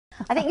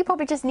I think you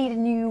probably just need a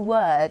new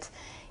word.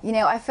 You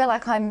know, I feel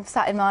like I'm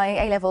sat in my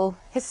A-level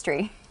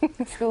history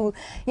school,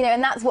 you know,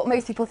 and that's what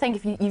most people think.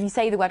 If you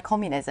say the word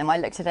communism, I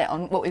looked at it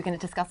on what we were going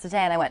to discuss today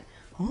and I went,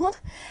 what?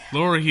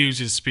 Laura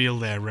Hughes' spiel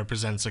there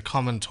represents a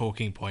common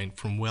talking point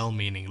from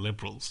well-meaning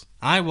liberals.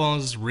 I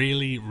was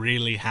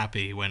really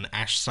happy when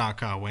Ash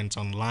Sarkar went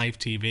on live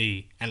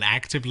TV and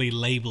actively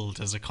labelled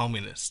as a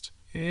communist.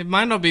 It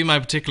might not be my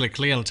particular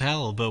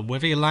clientele, but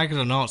whether you like it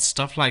or not,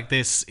 stuff like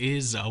this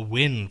is a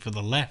win for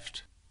the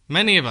left.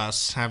 Many of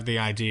us have the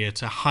idea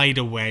to hide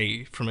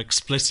away from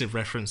explicit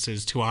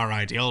references to our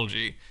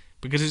ideology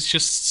because it's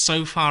just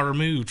so far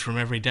removed from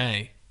every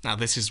day. Now,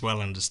 this is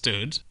well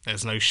understood.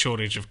 There's no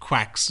shortage of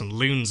quacks and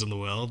loons in the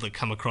world that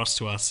come across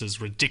to us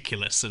as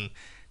ridiculous and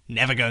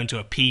never going to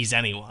appease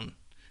anyone.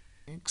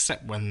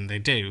 Except when they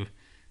do.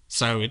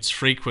 So it's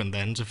frequent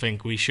then to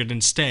think we should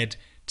instead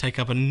take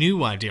up a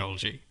new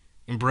ideology,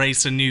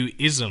 embrace a new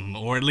ism,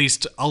 or at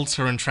least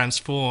alter and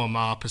transform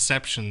our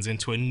perceptions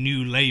into a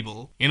new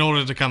label in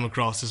order to come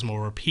across as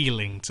more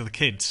appealing to the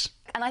kids.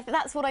 And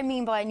that's what I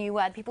mean by a new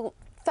word. People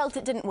felt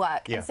it didn't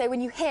work. Yeah. And so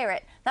when you hear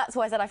it, that's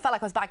why I said I felt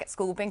like I was back at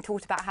school being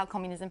taught about how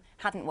communism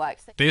hadn't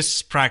worked.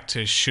 This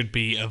practice should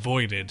be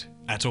avoided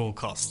at all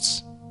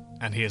costs.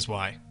 And here's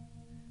why.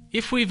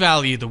 If we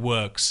value the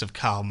works of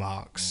Karl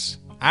Marx,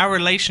 our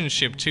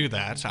relationship to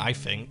that, I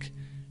think,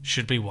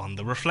 should be one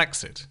that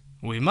reflects it.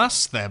 We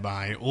must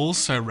thereby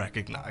also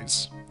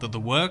recognize that the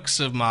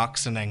works of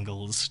Marx and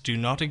Engels do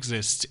not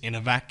exist in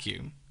a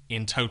vacuum,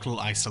 in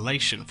total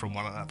isolation from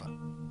one another,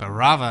 but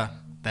rather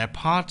they're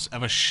part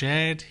of a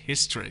shared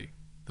history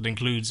that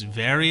includes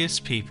various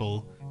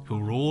people who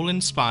were all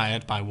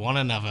inspired by one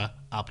another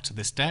up to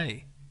this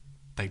day.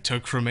 They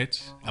took from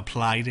it,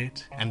 applied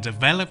it, and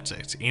developed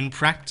it in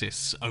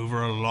practice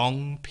over a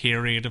long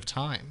period of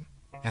time.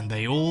 And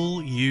they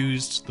all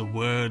used the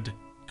word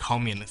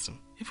communism.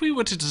 If we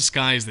were to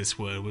disguise this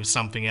word with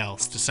something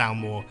else to sound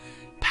more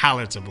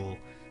palatable,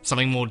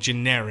 something more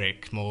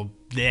generic, more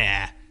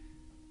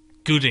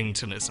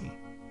Goodingtonism,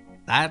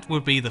 that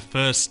would be the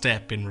first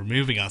step in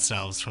removing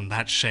ourselves from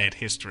that shared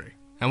history.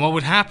 And what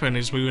would happen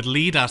is we would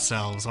lead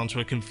ourselves onto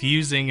a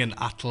confusing and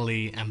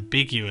utterly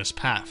ambiguous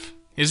path.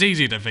 It's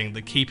easy to think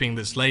that keeping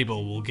this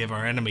label will give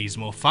our enemies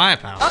more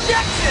firepower.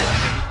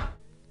 Objection!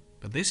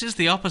 But this is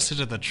the opposite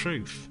of the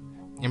truth.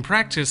 In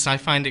practice, I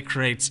find it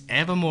creates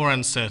ever more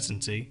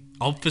uncertainty,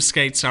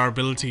 obfuscates our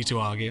ability to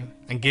argue,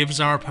 and gives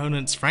our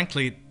opponents,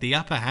 frankly, the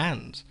upper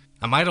hand.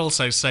 I might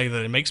also say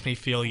that it makes me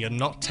feel you're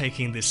not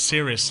taking this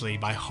seriously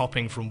by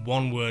hopping from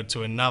one word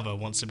to another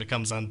once it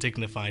becomes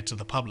undignified to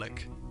the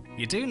public.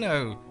 You do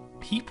know,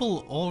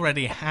 people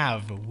already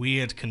have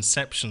weird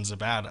conceptions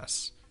about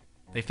us.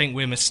 They think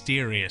we're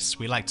mysterious,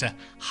 we like to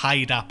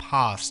hide our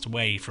past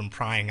away from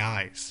prying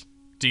eyes.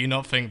 Do you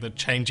not think that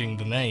changing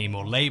the name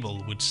or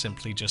label would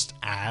simply just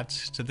add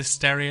to this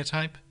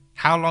stereotype?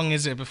 How long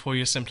is it before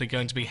you're simply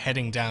going to be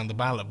heading down the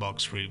ballot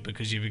box route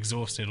because you've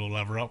exhausted all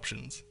other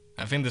options?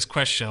 I think this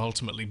question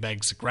ultimately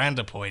begs a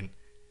grander point.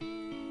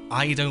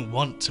 I don't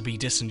want to be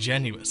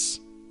disingenuous.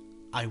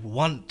 I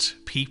want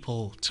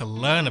people to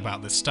learn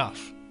about this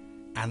stuff.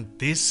 And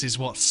this is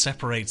what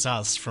separates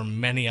us from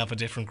many other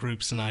different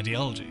groups and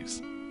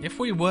ideologies. If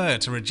we were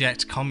to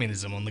reject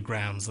communism on the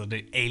grounds that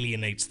it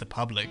alienates the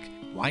public,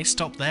 why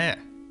stop there?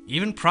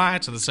 Even prior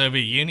to the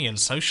Soviet Union,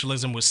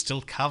 socialism was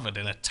still covered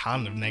in a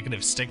ton of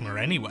negative stigma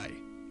anyway.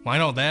 Why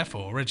not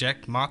therefore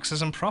reject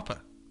Marxism proper?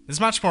 It's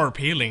much more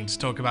appealing to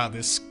talk about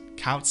this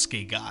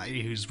Kautsky guy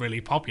who's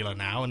really popular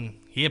now and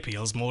he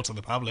appeals more to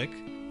the public.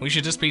 We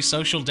should just be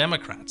social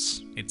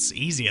democrats. It's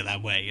easier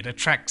that way, it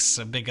attracts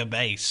a bigger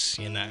base,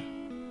 you know.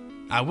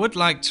 I would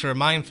like to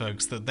remind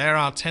folks that there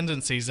are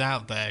tendencies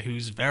out there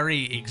whose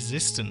very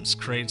existence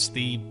creates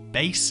the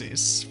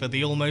basis for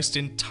the almost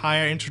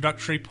entire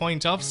introductory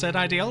point of said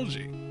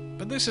ideology.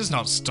 But this has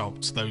not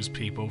stopped those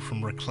people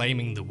from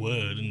reclaiming the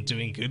word and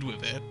doing good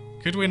with it.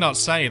 Could we not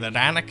say that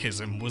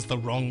anarchism was the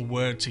wrong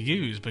word to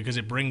use because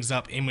it brings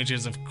up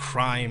images of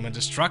crime and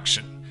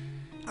destruction?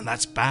 And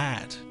that's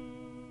bad.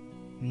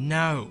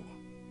 No.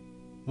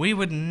 We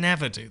would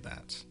never do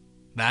that.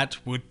 That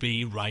would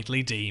be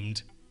rightly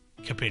deemed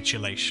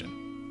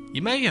capitulation.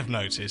 You may have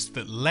noticed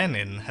that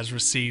Lenin has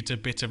received a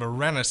bit of a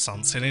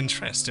renaissance in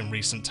interest in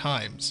recent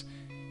times.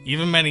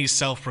 Even many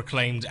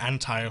self-proclaimed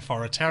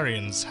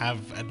anti-authoritarians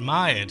have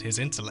admired his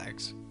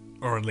intellect,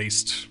 or at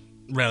least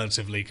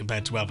relatively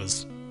compared to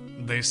others.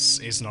 This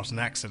is not an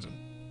accident.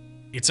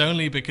 It's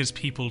only because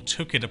people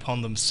took it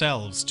upon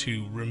themselves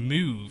to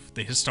remove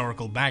the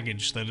historical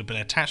baggage that had been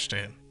attached to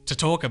him, to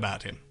talk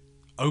about him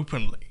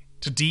openly,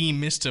 to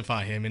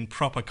demystify him in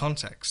proper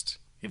context.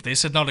 If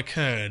this had not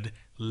occurred,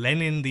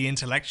 Lenin the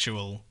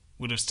intellectual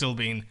would have still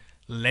been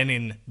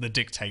Lenin the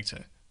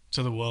dictator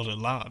to the world at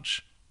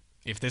large.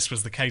 If this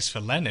was the case for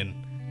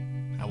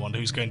Lenin, I wonder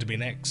who's going to be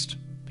next.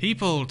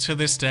 People to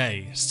this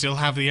day still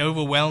have the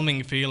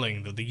overwhelming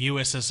feeling that the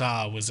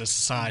USSR was a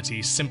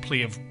society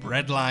simply of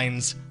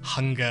breadlines,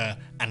 hunger,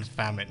 and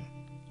famine.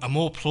 A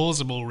more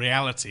plausible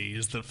reality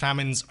is that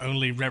famines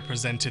only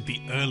represented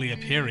the earlier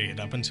period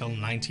up until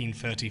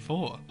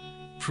 1934.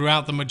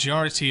 Throughout the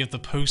majority of the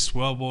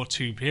post-World War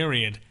II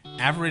period,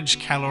 average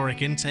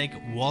caloric intake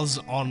was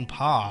on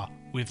par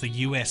with the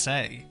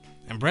USA,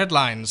 and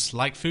breadlines,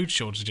 like food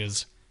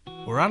shortages,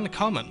 were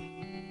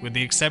uncommon, with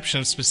the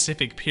exception of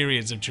specific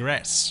periods of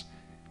duress,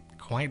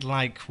 quite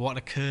like what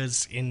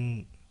occurs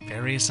in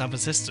various other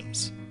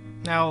systems.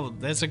 Now,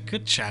 there's a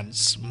good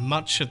chance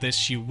much of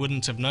this you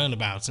wouldn't have known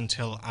about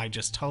until I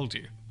just told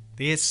you.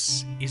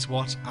 This is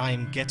what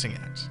I'm getting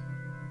at.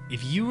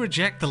 If you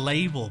reject the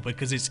label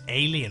because it's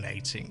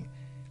alienating,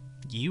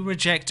 you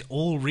reject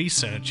all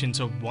research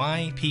into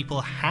why people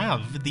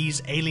have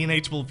these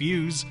alienatable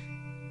views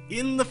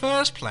in the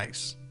first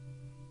place.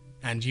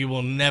 And you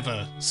will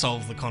never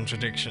solve the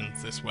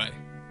contradictions this way.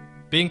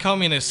 Being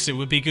communists, it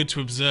would be good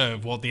to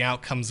observe what the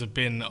outcomes have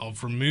been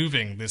of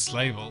removing this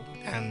label,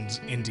 and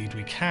indeed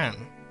we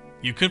can.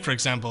 You could, for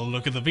example,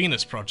 look at the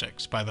Venus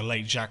Project by the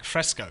late Jacques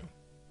Fresco,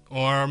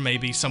 or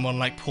maybe someone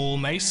like Paul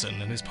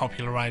Mason and his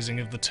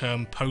popularizing of the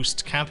term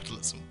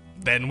post-capitalism.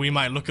 Then we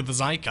might look at the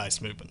Zeitgeist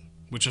movement,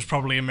 which was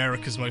probably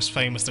America's most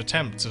famous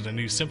attempt at a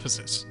new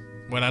synthesis.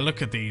 When I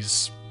look at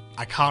these,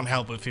 I can't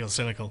help but feel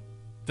cynical.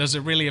 Does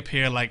it really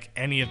appear like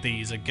any of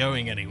these are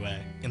going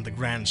anywhere in the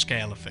grand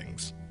scale of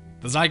things?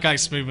 The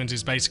Zeitgeist movement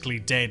is basically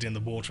dead in the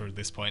water at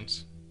this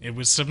point. It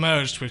was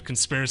submerged with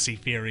conspiracy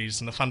theories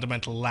and a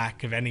fundamental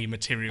lack of any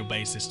material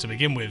basis to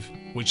begin with,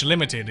 which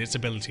limited its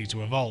ability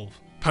to evolve.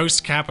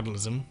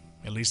 Post-capitalism,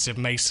 at least if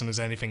Mason is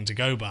anything to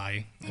go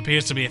by,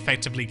 appears to be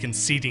effectively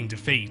conceding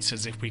defeat,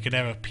 as if we could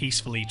ever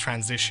peacefully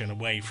transition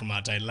away from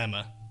our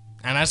dilemma.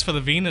 And as for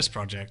the Venus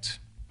Project,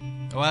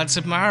 well, it's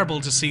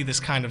admirable to see this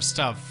kind of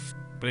stuff,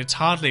 but it's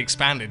hardly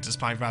expanded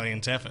despite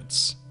valiant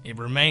efforts. It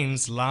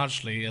remains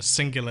largely a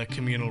singular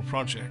communal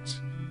project.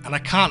 And I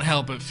can't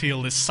help but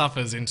feel this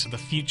suffers into the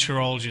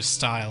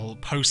futurologist-style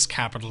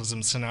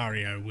post-capitalism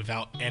scenario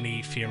without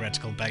any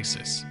theoretical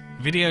basis.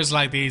 Videos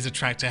like these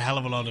attract a hell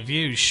of a lot of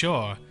views,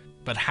 sure,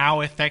 but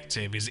how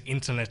effective is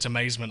internet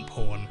amazement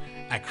porn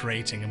at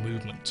creating a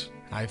movement?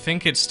 I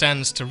think it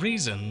stands to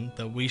reason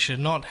that we should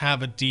not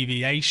have a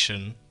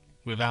deviation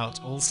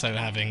without also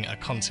having a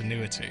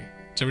continuity.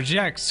 To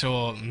reject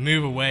or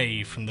move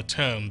away from the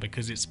term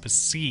because it's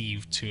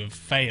perceived to have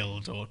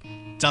failed or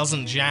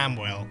doesn't jam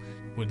well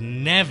would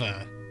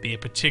never be a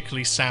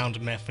particularly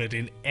sound method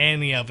in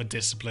any other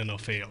discipline or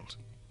field.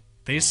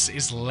 This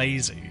is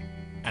lazy,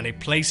 and it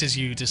places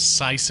you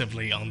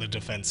decisively on the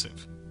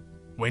defensive.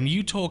 When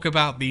you talk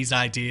about these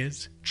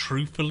ideas,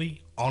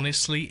 truthfully,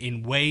 honestly,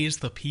 in ways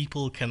that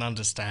people can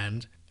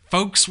understand,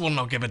 folks will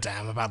not give a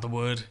damn about the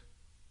word.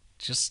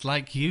 Just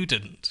like you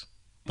didn't.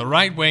 The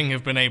right wing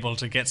have been able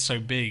to get so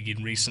big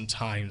in recent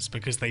times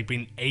because they've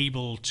been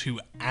able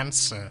to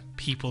answer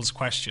people's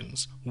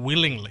questions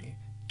willingly,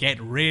 get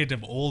rid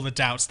of all the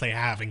doubts they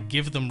have and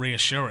give them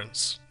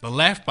reassurance. The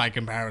left, by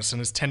comparison,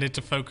 has tended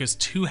to focus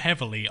too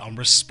heavily on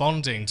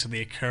responding to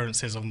the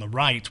occurrences on the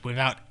right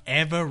without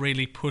ever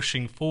really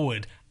pushing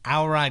forward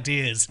our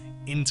ideas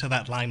into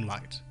that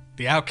limelight.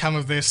 The outcome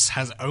of this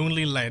has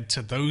only led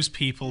to those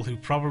people who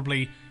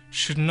probably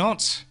should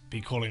not be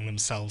calling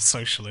themselves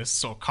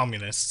socialists or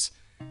communists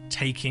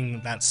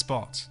taking that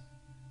spot.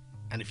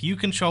 And if you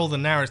control the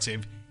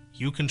narrative,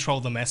 you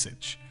control the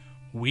message.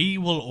 We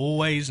will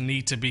always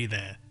need to be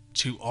there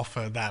to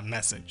offer that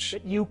message.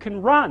 That you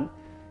can run.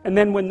 And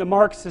then when the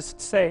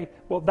Marxists say,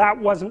 well, that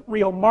wasn't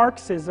real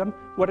Marxism,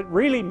 what it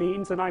really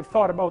means, and I've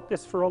thought about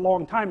this for a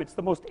long time, it's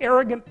the most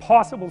arrogant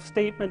possible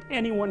statement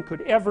anyone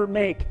could ever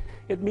make.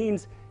 It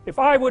means, if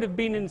I would have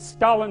been in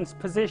Stalin's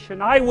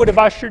position, I would have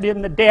ushered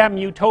in the damn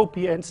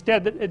utopia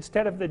instead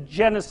of the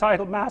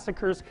genocidal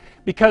massacres,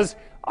 because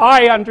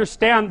I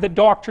understand the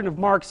doctrine of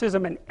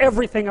Marxism and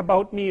everything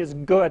about me is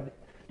good.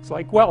 It's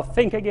like, well,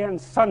 think again,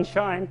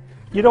 sunshine.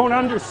 You don't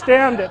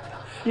understand it.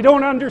 You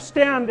don't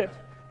understand it.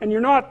 And you're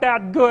not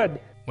that good.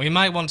 We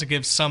might want to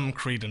give some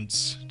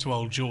credence to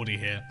old Geordie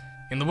here.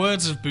 In the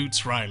words of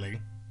Boots Riley,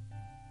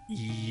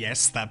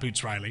 yes, that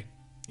Boots Riley,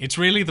 it's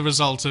really the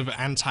result of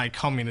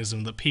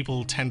anti-communism that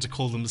people tend to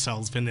call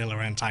themselves vanilla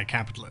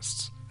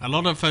anti-capitalists. A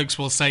lot of folks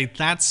will say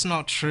that's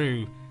not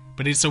true,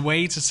 but it's a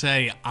way to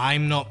say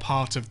I'm not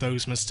part of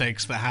those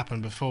mistakes that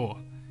happened before.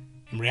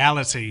 In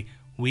reality,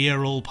 we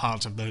are all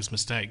part of those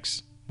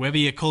mistakes. Whether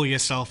you call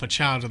yourself a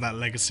child of that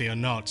legacy or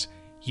not,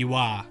 you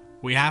are.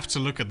 We have to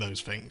look at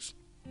those things.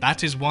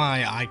 That is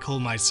why I call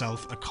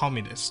myself a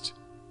communist,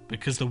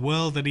 because the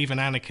world that even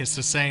anarchists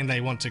are saying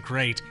they want to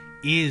create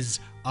is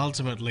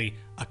ultimately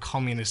a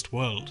communist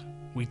world.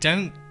 We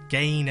don't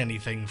gain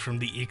anything from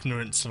the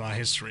ignorance of our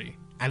history,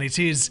 and it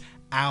is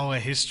our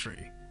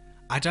history.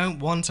 I don't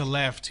want a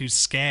left who's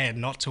scared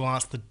not to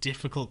ask the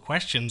difficult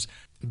questions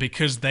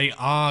because they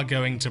are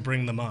going to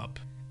bring them up,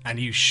 and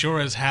you sure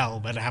as hell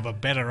better have a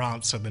better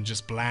answer than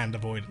just bland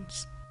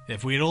avoidance.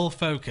 If we'd all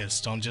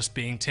focused on just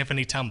being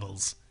Tiffany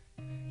Tumbles,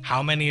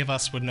 how many of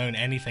us would know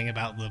anything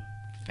about the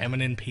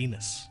feminine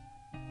penis?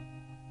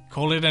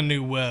 Call it a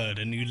new word,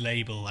 a new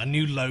label, a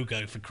new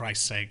logo, for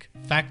Christ's sake.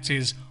 Fact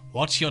is,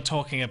 what you're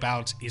talking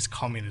about is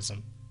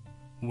communism.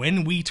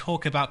 When we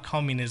talk about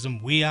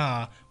communism, we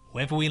are,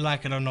 whether we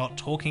like it or not,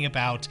 talking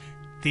about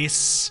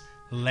this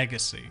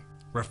legacy,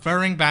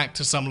 referring back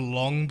to some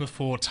long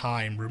before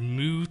time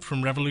removed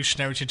from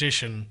revolutionary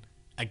tradition,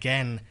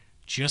 again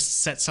just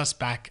sets us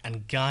back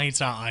and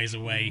guides our eyes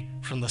away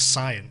from the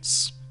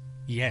science.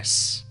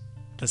 Yes,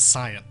 the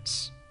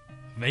science.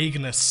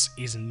 Vagueness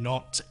is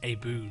not a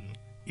boon.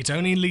 It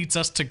only leads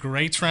us to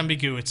greater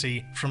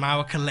ambiguity from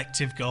our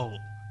collective goal,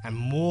 and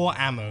more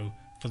ammo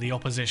for the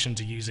opposition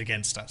to use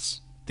against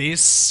us.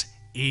 This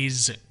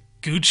is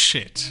good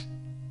shit,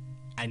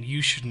 and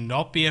you should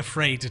not be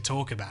afraid to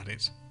talk about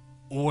it,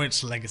 or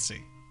its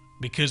legacy,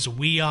 because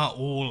we are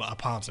all a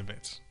part of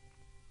it,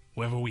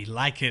 whether we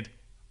like it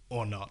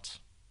or not.